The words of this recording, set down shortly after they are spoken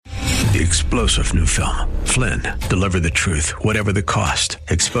The explosive new film, Flynn, deliver the truth, whatever the cost,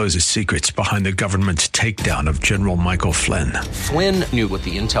 exposes secrets behind the government's takedown of General Michael Flynn. Flynn knew what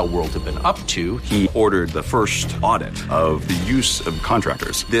the intel world had been up to. He ordered the first audit of the use of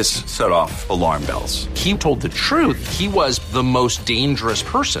contractors. This set off alarm bells. He told the truth. He was the most dangerous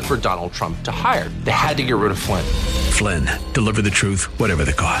person for Donald Trump to hire. They had to get rid of Flynn. Flynn, deliver the truth, whatever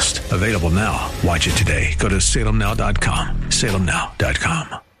the cost. Available now. Watch it today. Go to salemnow.com.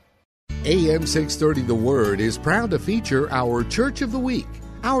 salemnow.com. AM 630 The Word is proud to feature our Church of the Week.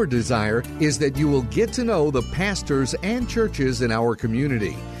 Our desire is that you will get to know the pastors and churches in our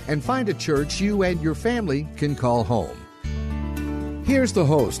community and find a church you and your family can call home. Here's the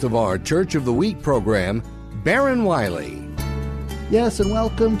host of our Church of the Week program, Baron Wiley. Yes, and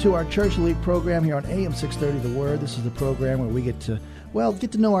welcome to our Church of the Week program here on AM 630 The Word. This is the program where we get to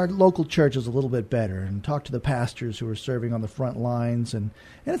know our local churches a little bit better and talk to the pastors who are serving on the front lines. And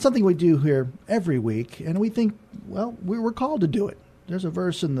it's something we do here every week, and we think, well, we're called to do it. There's a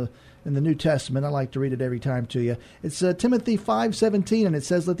verse in the New Testament. I like to read it every time to you. It's Timothy 5:17, and it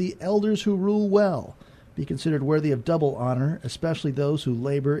says, "Let the elders who rule well be considered worthy of double honor, especially those who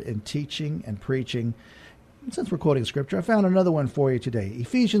labor in teaching and preaching." And since we're quoting Scripture, I found another one for you today.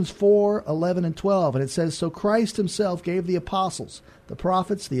 Ephesians 4:11 and 12, and it says, "So Christ himself gave the apostles, the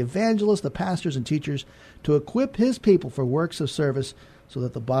prophets, the evangelists, the pastors, and teachers to equip his people for works of service so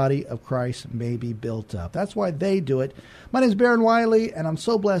that the body of Christ may be built up." That's why they do it. My name is Baron Wiley, and I'm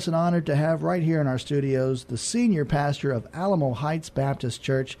so blessed and honored to have right here in our studios the senior pastor of Alamo Heights Baptist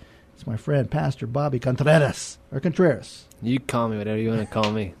Church. It's my friend, Pastor Bobby Contreras, or Contreras. You call me whatever you want to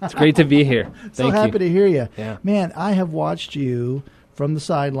call me. It's great to be here. So happy to hear you. Yeah. Man, I have watched you from the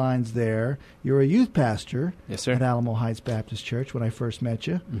sidelines there. You're a youth pastor at Alamo Heights Baptist Church when I first met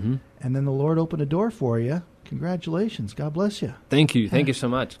you. Mm-hmm. And then the Lord opened a door for you. Congratulations. God bless you. Thank you. Thank you so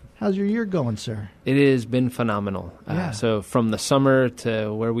much. How's your year going, sir? It has been phenomenal. Yeah. So from the summer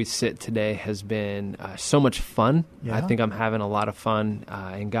to where we sit today has been so much fun. Yeah. I think I'm having a lot of fun,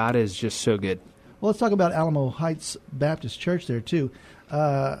 and God is just so good. Well, let's talk about Alamo Heights Baptist Church there, too.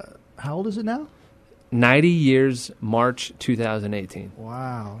 How old is it now? 90 years, March 2018.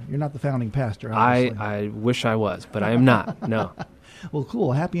 Wow. You're not the founding pastor, obviously. I wish I was, but I am not. No. Well,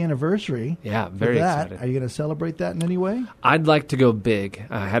 cool. Happy anniversary. Yeah, very excited. Are you going to celebrate that in any way? I'd like to go big.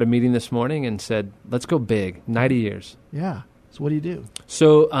 I had a meeting this morning and said, let's go big. 90 years. Yeah. So what do you do?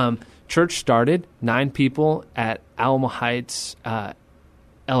 So church started, 9 people at Alamo Heights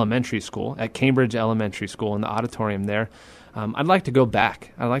Elementary School, at Cambridge Elementary School in the auditorium there. I'd like to go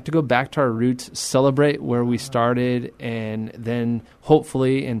back. I'd like to go back to our roots, celebrate where we started, and then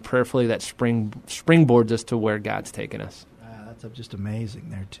hopefully and prayerfully that springboards us to where God's taken us. That's just amazing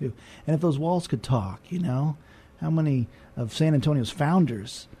there, too. And if those walls could talk, how many of San Antonio's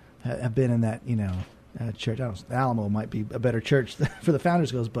founders have been in that, church? I don't know, Alamo might be a better church for the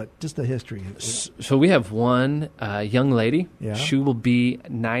founders goes, but just the history. So we have one young lady. Yeah. She will be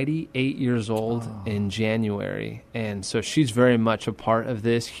 98 years old in January. And so she's very much a part of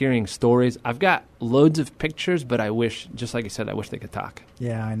this, hearing stories. I've got loads of pictures, but I wish, just like you said, I wish they could talk.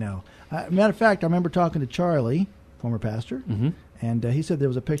 Yeah, I know. Matter of fact, I remember talking to Charlie, former pastor, mm-hmm. and he said there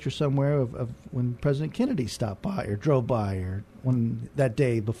was a picture somewhere of when President Kennedy stopped by or drove by or that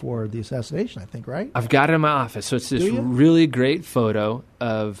day before the assassination, I think, right? I've got it in my office. So it's this really great photo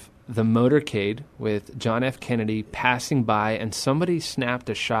of the motorcade with John F. Kennedy passing by, and somebody snapped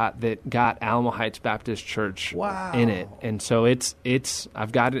a shot that got Alamo Heights Baptist Church in it. And so it's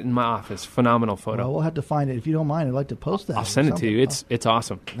I've got it in my office. Phenomenal photo. Well, we'll have to find it. If you don't mind, I'd like to post that. I'll send it to you. It's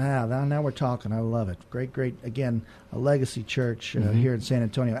awesome. Now we're talking. I love it. Great. Again, a legacy church here in San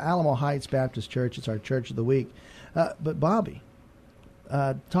Antonio. Alamo Heights Baptist Church. It's our church of the week. But Bobby,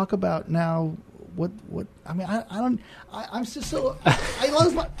 talk about now what I mean. I'm just so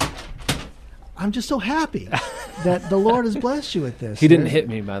I'm just so happy that the Lord has blessed you with this. He didn't hit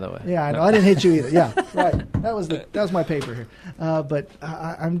me, by the way. Yeah, I know. I didn't hit you either. Yeah, right. That was my paper here. But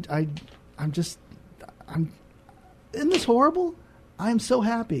I'm isn't this horrible? I'm so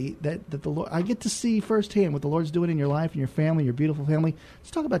happy that the Lord, I get to see firsthand what the Lord's doing in your life and your family, your beautiful family.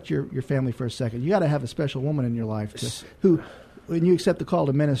 Let's talk about your family for a second. You got to have a special woman in your life who, when you accept the call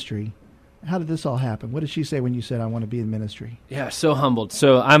to ministry. How did this all happen? What did she say when you said, "I want to be in ministry"? Yeah, so humbled.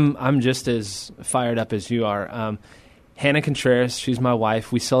 So I'm just as fired up as you are. Hannah Contreras, she's my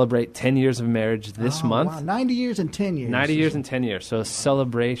wife. We celebrate 10 years of marriage this month. Wow, 90 years and 10 years. 90 years and 10 years. So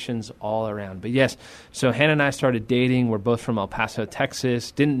celebrations all around. But yes, so Hannah and I started dating. We're both from El Paso,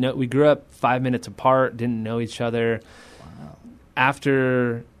 Texas. Didn't know, we grew up 5 minutes apart, didn't know each other. Wow.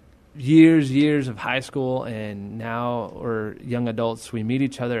 After years of high school, and now we're young adults. We meet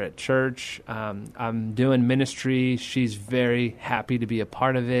each other at church. I'm doing ministry. She's very happy to be a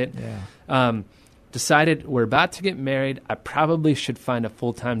part of it. Yeah. Decided we're about to get married. I probably should find a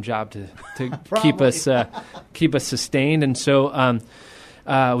full-time job to keep us sustained. And so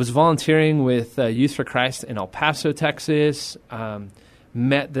I was volunteering with Youth for Christ in El Paso, Texas.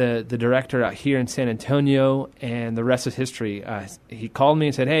 Met the director out here in San Antonio, and the rest is history. He called me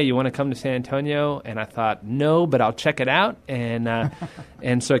and said, "Hey, you want to come to San Antonio?" And I thought, no, but I'll check it out. And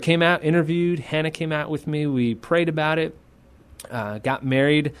and so I came out, interviewed. Hannah came out with me. We prayed about it. Got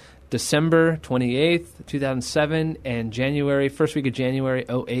married December 28th, 2007, and first week of January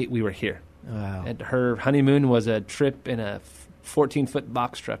 2008, we were here. Wow. And her honeymoon was a trip in a 14-foot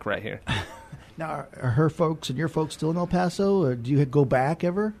box truck right here. Now, are her folks and your folks still in El Paso, or do you go back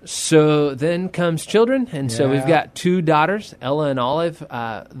ever? So then comes children, and so we've Yeah. got 2 daughters, Ella and Olive.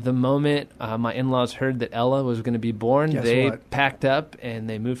 The moment my in-laws heard that Ella was going to be born, Guess they what? packed up and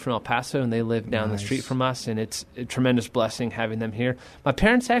they moved from El Paso, and they live down the Nice. street from us, and it's a tremendous blessing having them here. My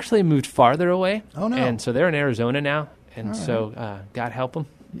parents actually moved farther away, Oh, no. and so they're in Arizona now, and All so God help them.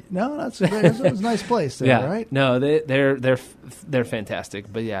 No, that's a nice place there, Yeah, right? no, they're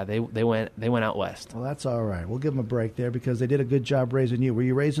fantastic, but yeah, they went out west. Well, that's all right. We'll give them a break there because they did a good job raising you. Were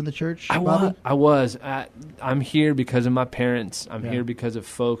you raised in the church, I Bobby? was. I'm here because of my parents. I'm here because of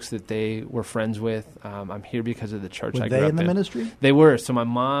folks that they were friends with. I'm here because of the church Were I grew they up in the ministry? They were. So my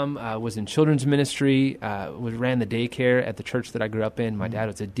mom was in children's ministry, ran the daycare at the church that I grew up in. My dad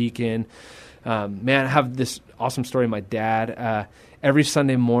was a deacon. Man, I have this awesome story. My dad, every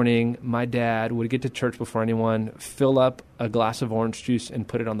Sunday morning, my dad would get to church before anyone, fill up a glass of orange juice, and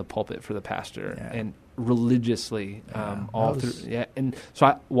put it on the pulpit for the pastor. Yeah. And religiously, all that was- through. Yeah, and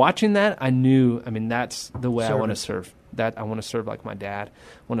so watching that, I knew. I mean, that's the way I want to Service. serve. That I want to serve like my dad.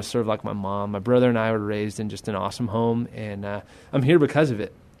 I want to serve like my mom. My brother and I were raised in just an awesome home, and I'm here because of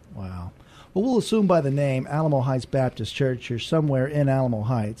it. Wow. Well, we'll assume by the name Alamo Heights Baptist Church, you're somewhere in Alamo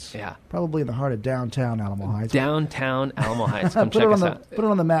Heights. Yeah. Probably in the heart of downtown Alamo Heights. Downtown Alamo Heights. Come put check it on us the out. put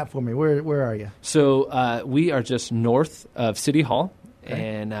it on the map for me. Where are you? So we are just north of City Hall,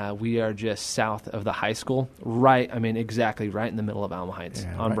 and we are just south of the high school. Exactly right in the middle of Alamo Heights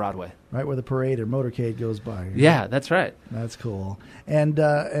on right. Broadway. Right where the parade or motorcade goes by. Yeah, that's right. That's cool. And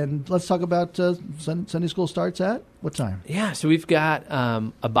let's talk about Sunday school starts at what time? Yeah, so we've got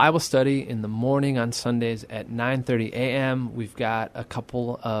a Bible study in the morning on Sundays at 9:30 a.m. We've got a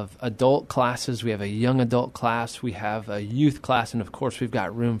couple of adult classes. We have a young adult class. We have a youth class. And, of course, we've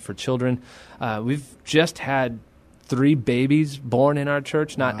got room for children. We've just had 3 babies born in our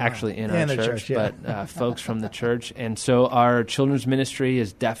church, not actually in our the church, yeah. but folks from the church. And so our children's ministry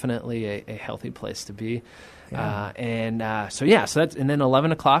is definitely a healthy place to be. Yeah. So that's, and then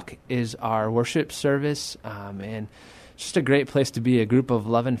 11 o'clock is our worship service, and just a great place to be, a group of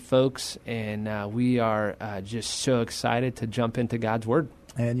loving folks, and we are just so excited to jump into God's Word.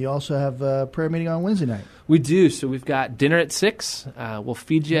 And you also have a prayer meeting on Wednesday night. We do. So we've got dinner at 6. We'll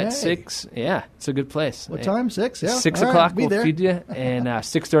feed you Yay. at 6. Yeah, it's a good place. What time? 6? Yeah. 6 All right, o'clock be we'll there. feed you, and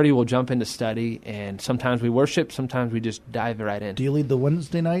 6:30 we'll jump into study, and sometimes we worship, sometimes we just dive right in. Do you lead the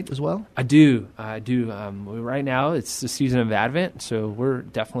Wednesday night as well? I do. Right now it's the season of Advent, so we're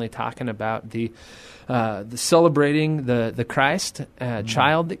definitely talking about the celebrating the Christ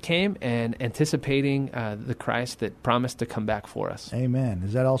child that came, and anticipating the Christ that promised to come back for us. Amen.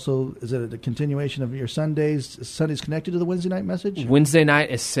 Is it a continuation of your Sundays? Is Sundays connected to the Wednesday night message? Wednesday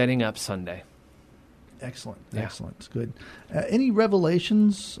night is setting up Sunday. Excellent. Yeah. Excellent. It's good. Any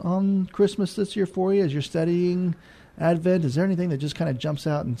revelations on Christmas this year for you as you're studying Advent? Is there anything that just kind of jumps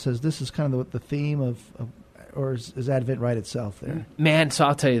out and says this is kind of the theme of or is Advent right itself there? Man, so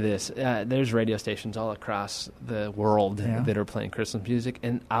I'll tell you this. There's radio stations all across the world Yeah. that are playing Christmas music,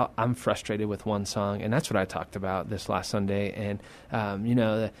 and I'm frustrated with one song, and that's what I talked about this last Sunday. And,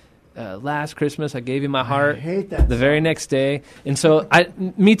 last Christmas I gave you my heart. I hate that The song. very next day. And so,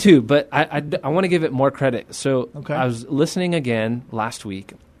 me too, but I want to give it more credit. So Okay. I was listening again last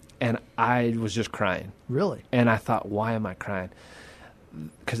week, and I was just crying. Really? And I thought, why am I crying?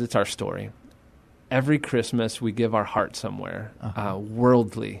 Because it's our story. Every Christmas, we give our heart somewhere.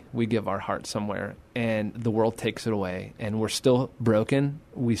 Worldly, we give our heart somewhere, and the world takes it away. And we're still broken.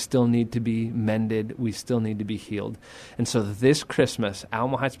 We still need to be mended. We still need to be healed. And so this Christmas,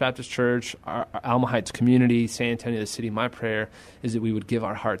 Alamo Heights Baptist Church, our Alamo Heights community, San Antonio, the city, my prayer is that we would give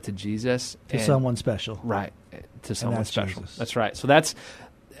our heart to Jesus. To someone special. Right, to someone that's special. Jesus. That's right. So that's...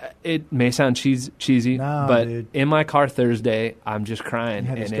 It may sound cheesy, No, but dude. in my car Thursday, I'm just crying. You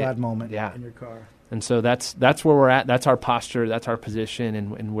had this and God moment yeah. in your car. And so that's where we're at. That's our posture. That's our position,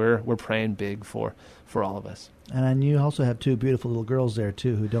 and we're praying big for all of us. And you also have two beautiful little girls there,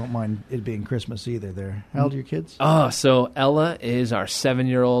 too, who don't mind it being Christmas either. There. How old are your kids? Oh, so Ella is our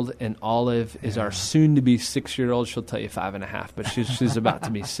 7-year-old, and Olive is our soon-to-be 6-year-old. She'll tell you 5.5, but she's about to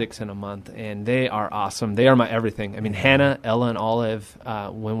be 6 in a month. And they are awesome. They are my everything. I mean, Hannah, Ella, and Olive,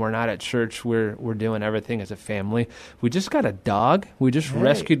 when we're not at church, we're doing everything as a family. We just got a dog. We just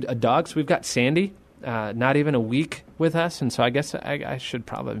rescued a dog. So we've got Sandy. Not even a week with us, and so I guess I should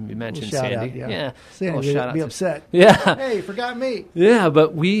probably mention Sandy. Yeah. Sandy would be upset. Yeah. Hey, forgot me. Yeah,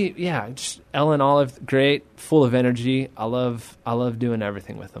 but just Ella and Olive, great, full of energy. I love doing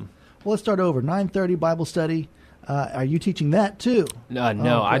everything with them. Well, let's start over. 9:30 Bible study. Are you teaching that too?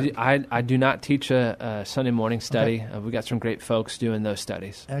 No, I do not teach a Sunday morning study. Okay. We got some great folks doing those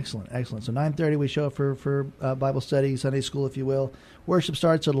studies. Excellent. So 9:30 we show up for Bible study, Sunday school, if you will. Worship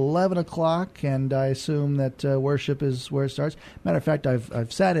starts at 11 o'clock, and I assume that worship is where it starts. Matter of fact,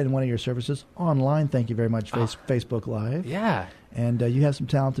 I've sat in one of your services online. Thank you very much, Facebook Live. Yeah. And you have some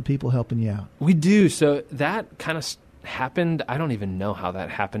talented people helping you out. We do. So that kind of happened. I don't even know how that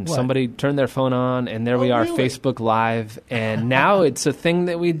happened. What? Somebody turned their phone on, and there we are, really? Facebook Live, and now it's a thing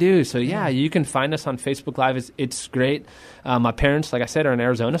that we do. So you can find us on Facebook Live. It's great. My parents, like I said, are in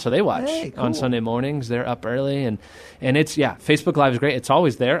Arizona, so they watch on Sunday mornings. They're up early, and it's Facebook Live is great. It's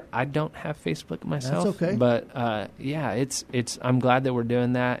always there. I don't have Facebook myself. That's okay. But it's I'm glad that we're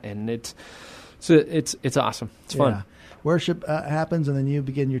doing that, and it's awesome. It's fun. Worship happens, and then you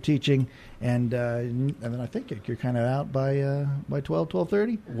begin your teaching, and then I think you're kind of out by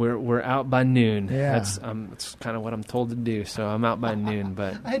 12:30. We're out by noon. Yeah, it's kind of what I'm told to do. So I'm out by noon.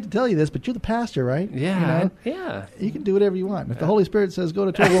 But I hate to tell you this, but you're the pastor, right? Yeah, You can do whatever you want. If the Holy Spirit says go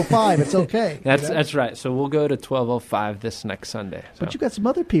to 12:05, it's okay. That's right. So we'll go to 12:05 this next Sunday. So. But you got some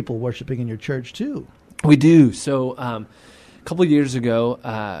other people worshiping in your church too. We do. So. A couple of years ago,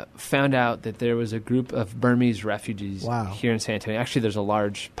 found out that there was a group of Burmese refugees here in San Antonio. Actually, there's a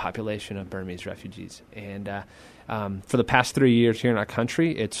large population of Burmese refugees. And for the past 3 years here in our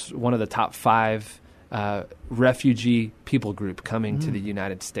country, it's one of the top 5 refugee people group coming to the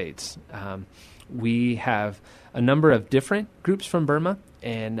United States. We have a number of different groups from Burma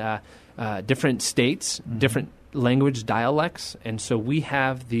and different states, different language dialects. And so we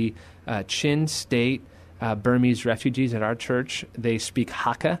have the Chin State Burmese refugees at our church. They speak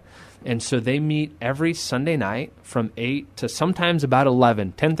Hakka, and so they meet every Sunday night from 8 to sometimes about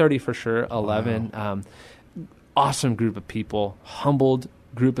 11, 10:30 for sure, 11. Wow. Awesome group of people, humbled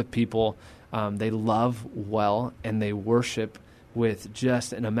group of people. They love well, and they worship with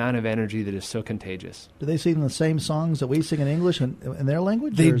just an amount of energy that is so contagious. Do they sing the same songs that we sing in English in their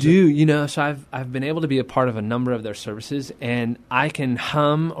language? They do. So I've been able to be a part of a number of their services, and I can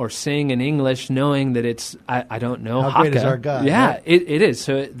hum or sing in English knowing that it's, I don't know, how great is our God. Yeah, right? It is.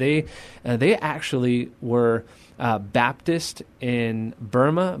 So they actually were Baptist in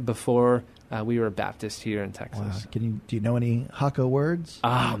Burma before we were Baptist here in Texas. Wow. Do you know any Hakka words?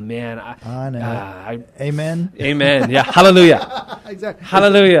 Oh, man. Amen? Amen. Yeah. Hallelujah. Exactly.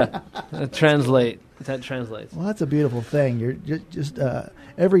 Hallelujah. That translates. Well, that's a beautiful thing. You're just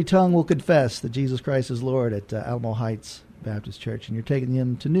every tongue will confess that Jesus Christ is Lord at Alamo Heights Baptist Church, and you're taking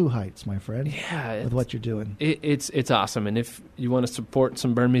them to new heights, my friend. Yeah, with what you're doing, it's awesome. And if you want to support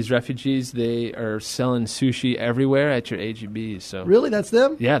some Burmese refugees, they are selling sushi everywhere at your AGBs. So really, that's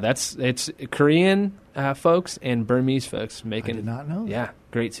them? Yeah, it's Korean folks and Burmese folks making. I did not know that. Yeah,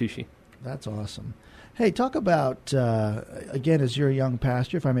 great sushi. That's awesome. Hey, talk about again, as you're a young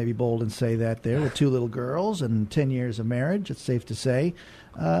pastor, if I may be bold and say that, there with 2 little girls and 10 years of marriage, it's safe to say.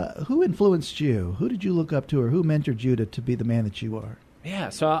 Who influenced you? Who did you look up to, or who mentored you to be the man that you are? Yeah,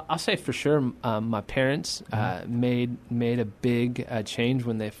 so I'll say for sure my parents made a big change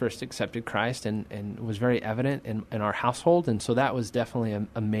when they first accepted Christ, and was very evident in our household, and so that was definitely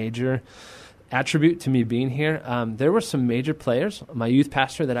a major attribute to me being here. There were some major players. My youth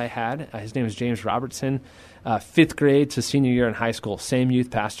pastor that I had, his name is James Robertson, 5th grade to senior year in high school, same youth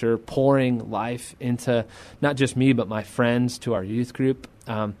pastor, pouring life into not just me but my friends, to our youth group.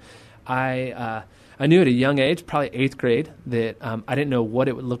 I knew at a young age, probably 8th grade, that I didn't know what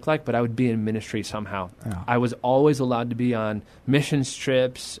it would look like, but I would be in ministry somehow. Oh. I was always allowed to be on missions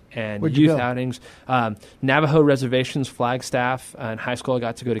trips and youth outings. Navajo reservations, Flagstaff. In high school, I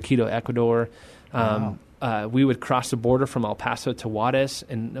got to go to Quito, Ecuador. Wow. We would cross the border from El Paso to Juarez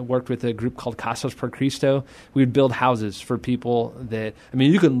and worked with a group called Casas por Cristo. We would build houses for people that,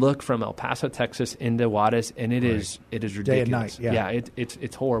 you can look from El Paso, Texas into Juarez, and it is ridiculous. Day and night,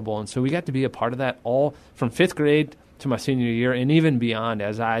 it's horrible. And so we got to be a part of that all from 5th grade to my senior year and even beyond,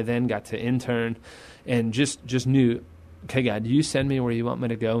 as I then got to intern and just knew, okay, God, you send me where you want me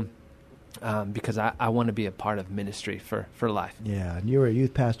to go, because I want to be a part of ministry for life. Yeah, and you were a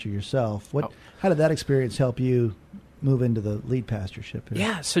youth pastor yourself. How did that experience help you move into the lead pastorship here?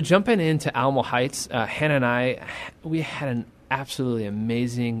 Yeah, so jumping into Alamo Heights, Hannah and I, we had an absolutely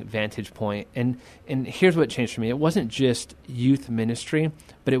amazing vantage point. And here's what changed for me. It wasn't just youth ministry,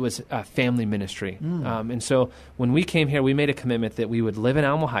 but it was family ministry. And so when we came here, we made a commitment that we would live in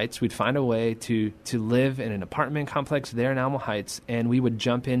Alamo Heights. We'd find a way to live in an apartment complex there in Alamo Heights, and we would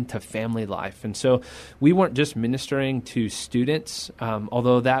jump into family life. And so we weren't just ministering to students,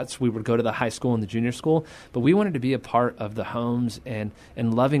 although we would go to the high school and the junior school, but we wanted to be a part of the homes and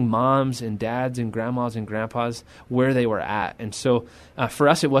loving moms and dads and grandmas and grandpas where they were at. And so for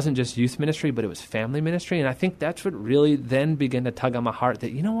us, it wasn't just youth ministry, but it was family ministry. And I think that's what really then began to tug on my heart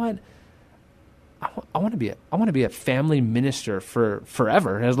that, you know what, I want to be a family minister for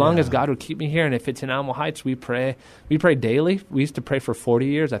forever, as long as God would keep me here. And if it's in Alamo Heights, we pray daily. We used to pray for 40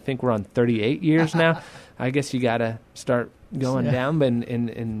 years. I think we're on 38 years now. I guess you got to start going down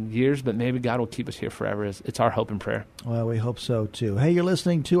in years, but maybe God will keep us here forever. It's our hope and prayer. Well, we hope so, too. Hey, you're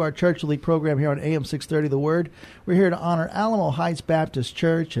listening to our Church League program here on AM 630 The Word. We're here to honor Alamo Heights Baptist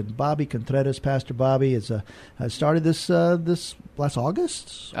Church, and Bobby Contreras, Pastor Bobby, has started this last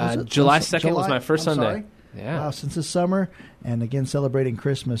August? July 2nd was my first Sunday. Sorry. Yeah. Wow, since this summer, and again celebrating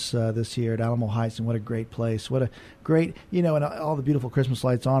Christmas this year at Alamo Heights, and what a great place! What a great, and all the beautiful Christmas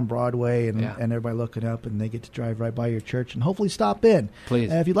lights on Broadway, and everybody looking up, and they get to drive right by your church, and hopefully stop in. Please.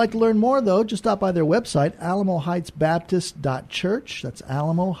 If you'd like to learn more, though, just stop by their website, alamoheightsbaptist.church. That's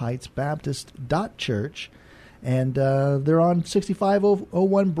alamoheightsbaptist.church, and they're on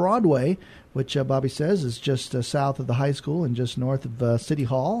 6501 Broadway, which Bobby says is just south of the high school and just north of City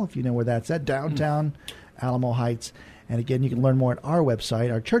Hall, if you know where that's at, downtown Alamo Heights. And again, you can learn more at our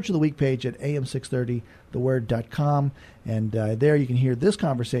website, our Church of the Week page at am630theword.com. And there you can hear this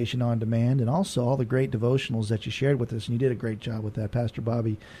conversation on demand and also all the great devotionals that you shared with us. And you did a great job with that, Pastor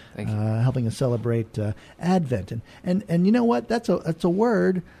Bobby, helping us celebrate Advent. And you know what? That's a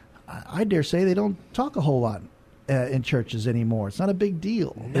word, I dare say, they don't talk a whole lot in churches anymore. It's not a big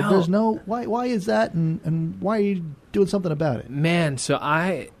deal. No. There's why is that, and why are you doing something about it? Man, so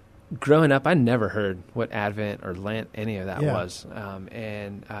growing up, I never heard what Advent or Lent, any of that was.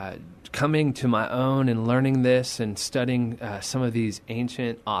 And coming to my own and learning this and studying some of these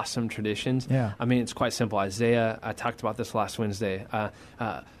ancient, awesome traditions, I mean, it's quite simple. Isaiah, I talked about this last Wednesday,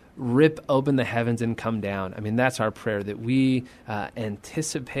 rip open the heavens and come down. I mean, that's our prayer, that we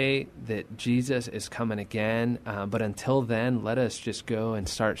anticipate that Jesus is coming again. But until then, let us just go and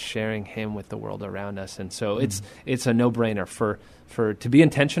start sharing him with the world around us. And so it's a no-brainer for to be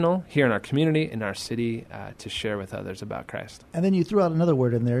intentional here in our community, in our city, to share with others about Christ. And then you threw out another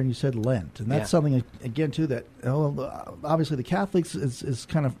word in there, and you said Lent. And that's something, again, too, that obviously the Catholics is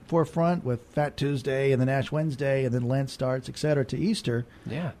kind of forefront with Fat Tuesday and then Ash Wednesday, and then Lent starts, et cetera, to Easter.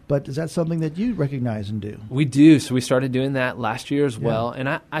 Yeah. But is that something that you recognize and do? We do. So we started doing that last year as well.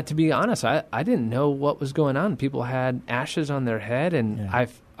 And I to be honest, I didn't know what was going on. People had ashes on their head, and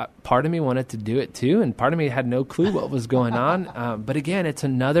part of me wanted to do it too, and part of me had no clue what was going on. But again, it's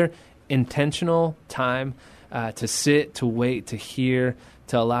another intentional time to sit, to wait, to hear,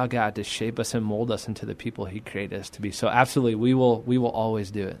 to allow God to shape us and mold us into the people he created us to be. So absolutely, we will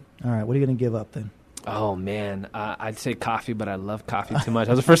always do it. All right, what are you going to give up then? Oh, man. I'd say coffee, but I love coffee too much.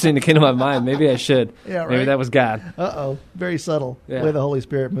 That was the first thing that came to my mind. Maybe I should. Yeah, right. Maybe that was God. Uh-oh. Very subtle. The way the Holy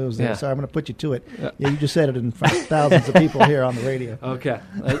Spirit moves there. Yeah. So I'm going to put you to it. Yeah, you just said it in front of thousands of people here on the radio. Okay.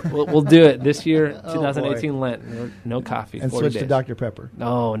 We'll do it this year, 2018 Lent. No coffee. And 40 switch days. to Dr. Pepper.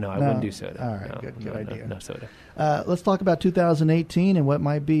 No, I wouldn't do soda. All right, good idea. No soda. Let's talk about 2018 and what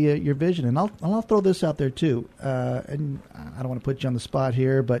might be your vision. And I'll throw this out there, too. And I don't want to put you on the spot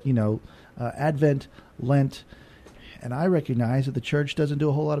here, but, Advent, Lent, and I recognize that the church doesn't do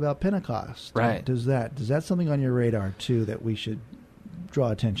a whole lot about Pentecost. Right. Does that something on your radar, too, that we should draw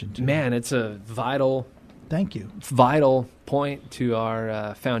attention to? Man, it's a vital point to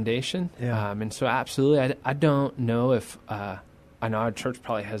our foundation. Yeah. And so absolutely, I don't know if... I know our church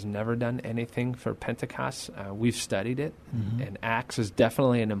probably has never done anything for Pentecost. We've studied it, and Acts is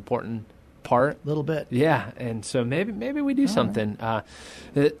definitely an important part. A little bit. Yeah, and so maybe we do something. Right.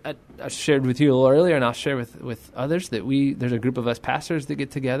 I shared with you a little earlier, and I'll share with others, that there's a group of us pastors that get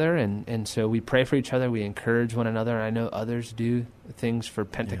together, and so we pray for each other, we encourage one another, and I know others do things for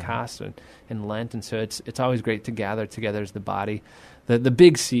Pentecost and Lent, and so it's always great to gather together as the body, the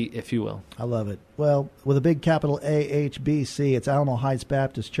big C, if you will. I love it. Well, with a big capital AHBC, it's Alamo Heights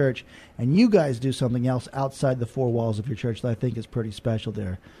Baptist Church, and you guys do something else outside the four walls of your church that I think is pretty special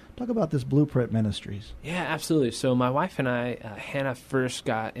there. Talk about this Blueprint Ministries. Yeah, absolutely. So my wife and I, Hannah, first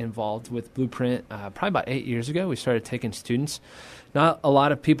got involved with Blueprint probably about 8 years ago. We started taking students. Not a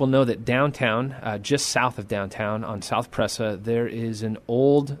lot of people know that downtown, just south of downtown on South Presa, there is an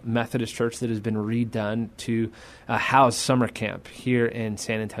old Methodist church that has been redone to house summer camp here in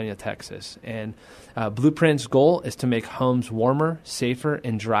San Antonio, Texas. And Blueprint's goal is to make homes warmer, safer,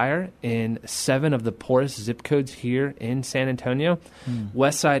 and drier in 7 of the poorest zip codes here in San Antonio,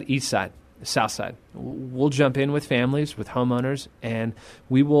 west side, east side, south side. We'll jump in with families, with homeowners, and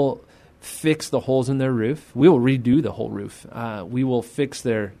we will fix the holes in their roof. We will redo the whole roof. We will fix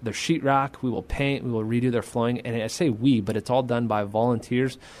their sheetrock. We will paint. We will redo their flooring. And I say we, but it's all done by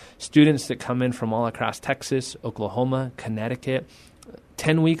volunteers, students that come in from all across Texas, Oklahoma, Connecticut,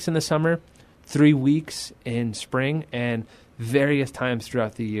 10 weeks in the summer, 3 weeks in spring, and various times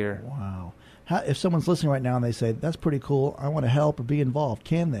throughout the year. Wow. If someone's listening right now and they say, that's pretty cool, I want to help or be involved,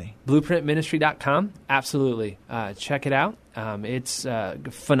 can they? BlueprintMinistry.com, absolutely. Check it out. It's a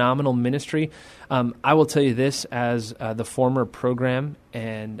phenomenal ministry. I will tell you this as the former program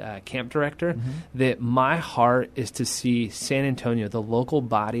and camp director, that my heart is to see San Antonio, the local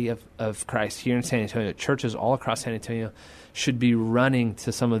body of Christ here in San Antonio, churches all across San Antonio, should be running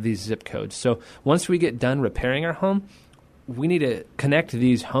to some of these zip codes. So once we get done repairing our home, we need to connect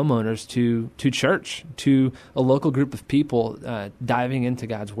these homeowners to church, to a local group of people diving into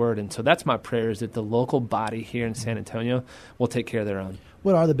God's Word. And so that's my prayer, is that the local body here in San Antonio will take care of their own.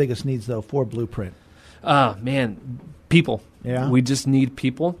 What are the biggest needs, though, for Blueprint? People. Yeah. We just need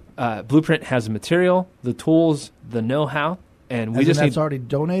people. Blueprint has the material, the tools, the know-how. And we that's already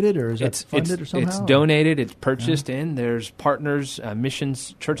donated, or is that funded or somehow? It's donated. It's purchased in. There's partners,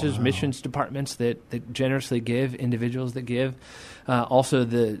 missions, churches, missions departments that generously give, individuals that give. Also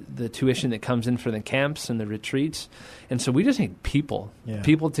the tuition that comes in for the camps and the retreats. And so we just need people. Yeah.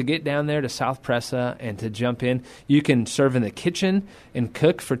 People to get down there to South Presa and to jump in. You can serve in the kitchen and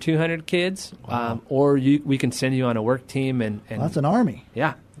cook for 200 kids, or we can send you on a work team. And that's an army.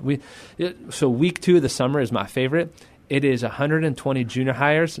 Yeah. So week 2 of the summer is my favorite. It is 120 junior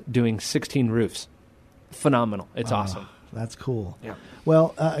hires doing 16 roofs. Phenomenal. It's awesome. That's cool. Yeah.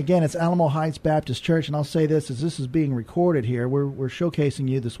 Well, again, it's Alamo Heights Baptist Church, and I'll say this, as this is being recorded here, we're showcasing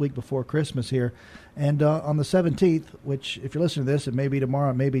you this week before Christmas here, and on the 17th, which, if you're listening to this, it may be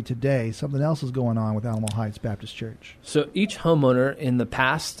tomorrow, it may be today, something else is going on with Alamo Heights Baptist Church. So each homeowner in the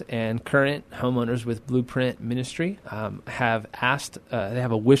past and current homeowners with Blueprint Ministry have asked, they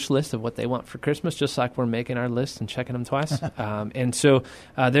have a wish list of what they want for Christmas, just like we're making our list and checking them twice. And so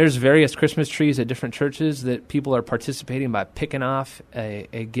there's various Christmas trees at different churches that people are participating by picking off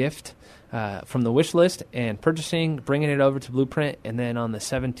a gift from the wish list and purchasing, bringing it over to Blueprint, and then on the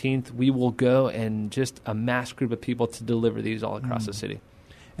 17th, we will go and just a mass group of people to deliver these all across the city.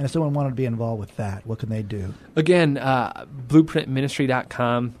 And if someone wanted to be involved with that, what can they do? Again,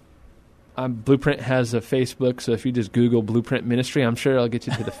 BlueprintMinistry.com. Blueprint has a Facebook, so if you just Google Blueprint Ministry, I'm sure it'll get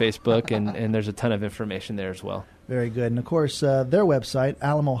you to the Facebook, and there's a ton of information there as well. Very good. And, of course, their website,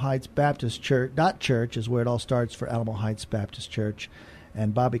 Alamo Heights Baptist Church, is where it all starts for Alamo Heights Baptist Church.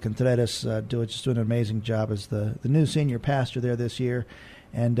 And Bobby Contreras just doing an amazing job as the new senior pastor there this year.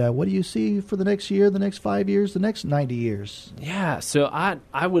 And what do you see for the next year, the next 5 years, the next 90 years? Yeah, so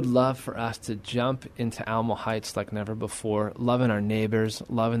I would love for us to jump into Alamo Heights like never before, loving our neighbors,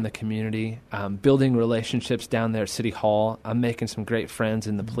 loving the community, building relationships down there at City Hall. I'm making some great friends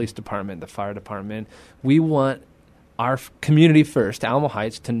in the police department, the fire department. We want our community first, Alamo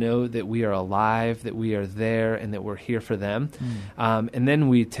Heights, to know that we are alive, that we are there, and that we're here for them. And then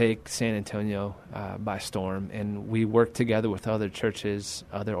we take San Antonio by storm, and we work together with other churches,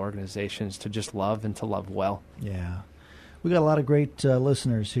 other organizations to just love and to love well. Yeah. We got a lot of great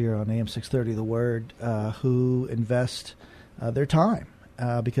listeners here on AM 630 The Word who invest their time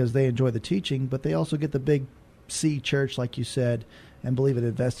because they enjoy the teaching, but they also get the big C church, like you said, and believe in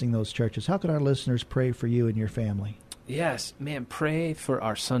investing in those churches. How can our listeners pray for you and your family? Yes, man, pray for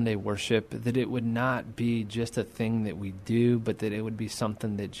our Sunday worship, that it would not be just a thing that we do, but that it would be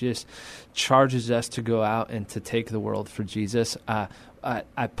something that just charges us to go out and to take the world for Jesus. I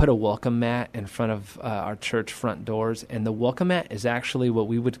put a welcome mat in front of our church front doors, and the welcome mat is actually what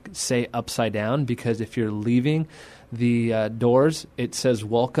we would say upside down, because if you're leaving the doors, it says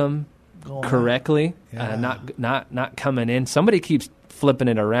welcome correctly, not coming in. Somebody keeps flipping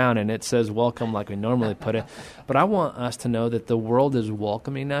it around, and it says welcome like we normally put it. But I want us to know that the world is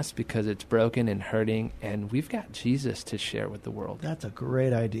welcoming us because it's broken and hurting, and we've got Jesus to share with the world. That's a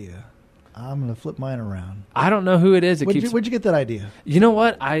great idea. I'm going to flip mine around. I don't know who it is. Where'd you get that idea? You know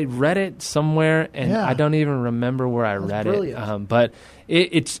what? I read it somewhere, and Yeah. I don't even remember where I read it. But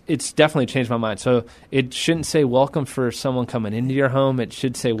it's definitely changed my mind. So it shouldn't say welcome for someone coming into your home. It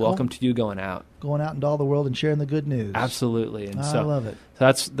should say welcome to you going out. Going out into all the world and sharing the good news. Absolutely. And I love it.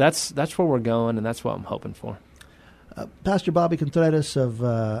 That's where we're going, and that's what I'm hoping for. Pastor Bobby Contreras of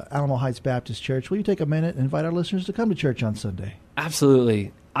Alamo Heights Baptist Church, will you take a minute and invite our listeners to come to church on Sunday?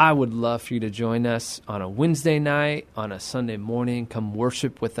 Absolutely. I would love for you to join us on a Wednesday night, on a Sunday morning. Come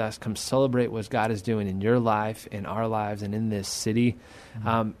worship with us. Come celebrate what God is doing in your life, in our lives, and in this city.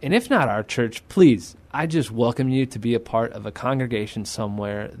 And if not our church, please, I just welcome you to be a part of a congregation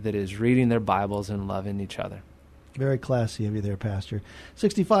somewhere that is reading their Bibles and loving each other. Very classy of you there, Pastor.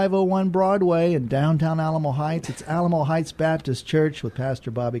 6501 Broadway in downtown Alamo Heights. It's Alamo Heights Baptist Church with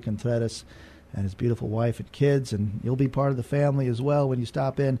Pastor Bobby Contreras and his beautiful wife and kids, and you'll be part of the family as well when you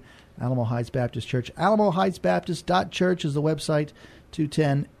stop in. Alamo Heights Baptist Church. AlamoHeightsBaptist.church is the website.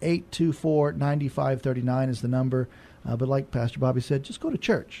 210-824-9539 is the number. But like Pastor Bobby said, just go to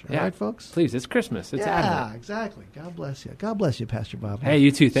church. All right, folks? Please, it's Christmas. It's Advent. Exactly. God bless you. God bless you, Pastor Bobby. Hey,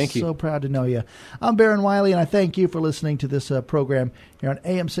 you too. Thank you. So proud to know you. I'm Baron Wiley, and I thank you for listening to this program here on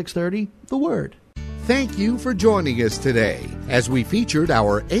AM 630, The Word. Thank you for joining us today as we featured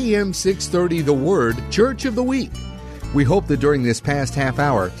our AM 630 The Word Church of the Week. We hope that during this past half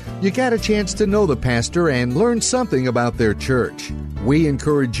hour, you got a chance to know the pastor and learn something about their church. We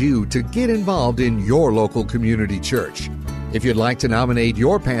encourage you to get involved in your local community church. If you'd like to nominate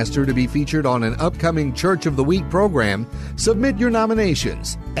your pastor to be featured on an upcoming Church of the Week program, submit your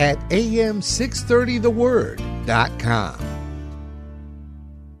nominations at am630theword.com.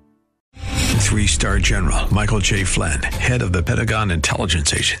 3-star General Michael J. Flynn, head of the Pentagon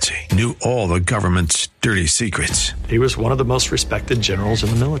Intelligence Agency, knew all the government's dirty secrets. He was one of the most respected generals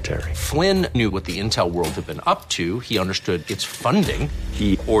in the military. Flynn knew what the intel world had been up to. He understood its funding.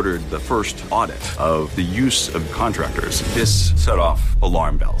 He ordered the first audit of the use of contractors. This set off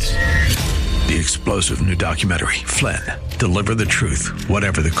alarm bells. The explosive new documentary, Flynn, Deliver the Truth,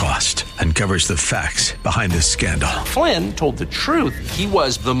 Whatever the Cost, uncovers the facts behind this scandal. Flynn told the truth. He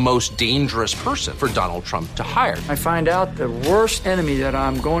was the most dangerous person for Donald Trump to hire. I find out the worst enemy that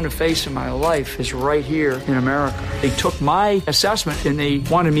I'm going to face in my life is right here in America. They took my assessment and they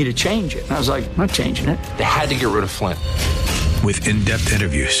wanted me to change it. And I was like, I'm not changing it. They had to get rid of Flynn. With in-depth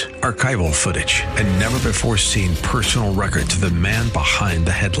interviews, archival footage, and never-before-seen personal records of the man behind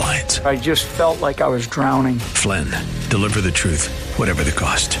the headlines. I just felt like I was drowning. Flynn, Deliver the Truth, Whatever the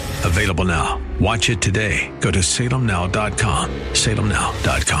Cost. Available now. Watch it today. Go to salemnow.com.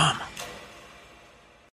 salemnow.com.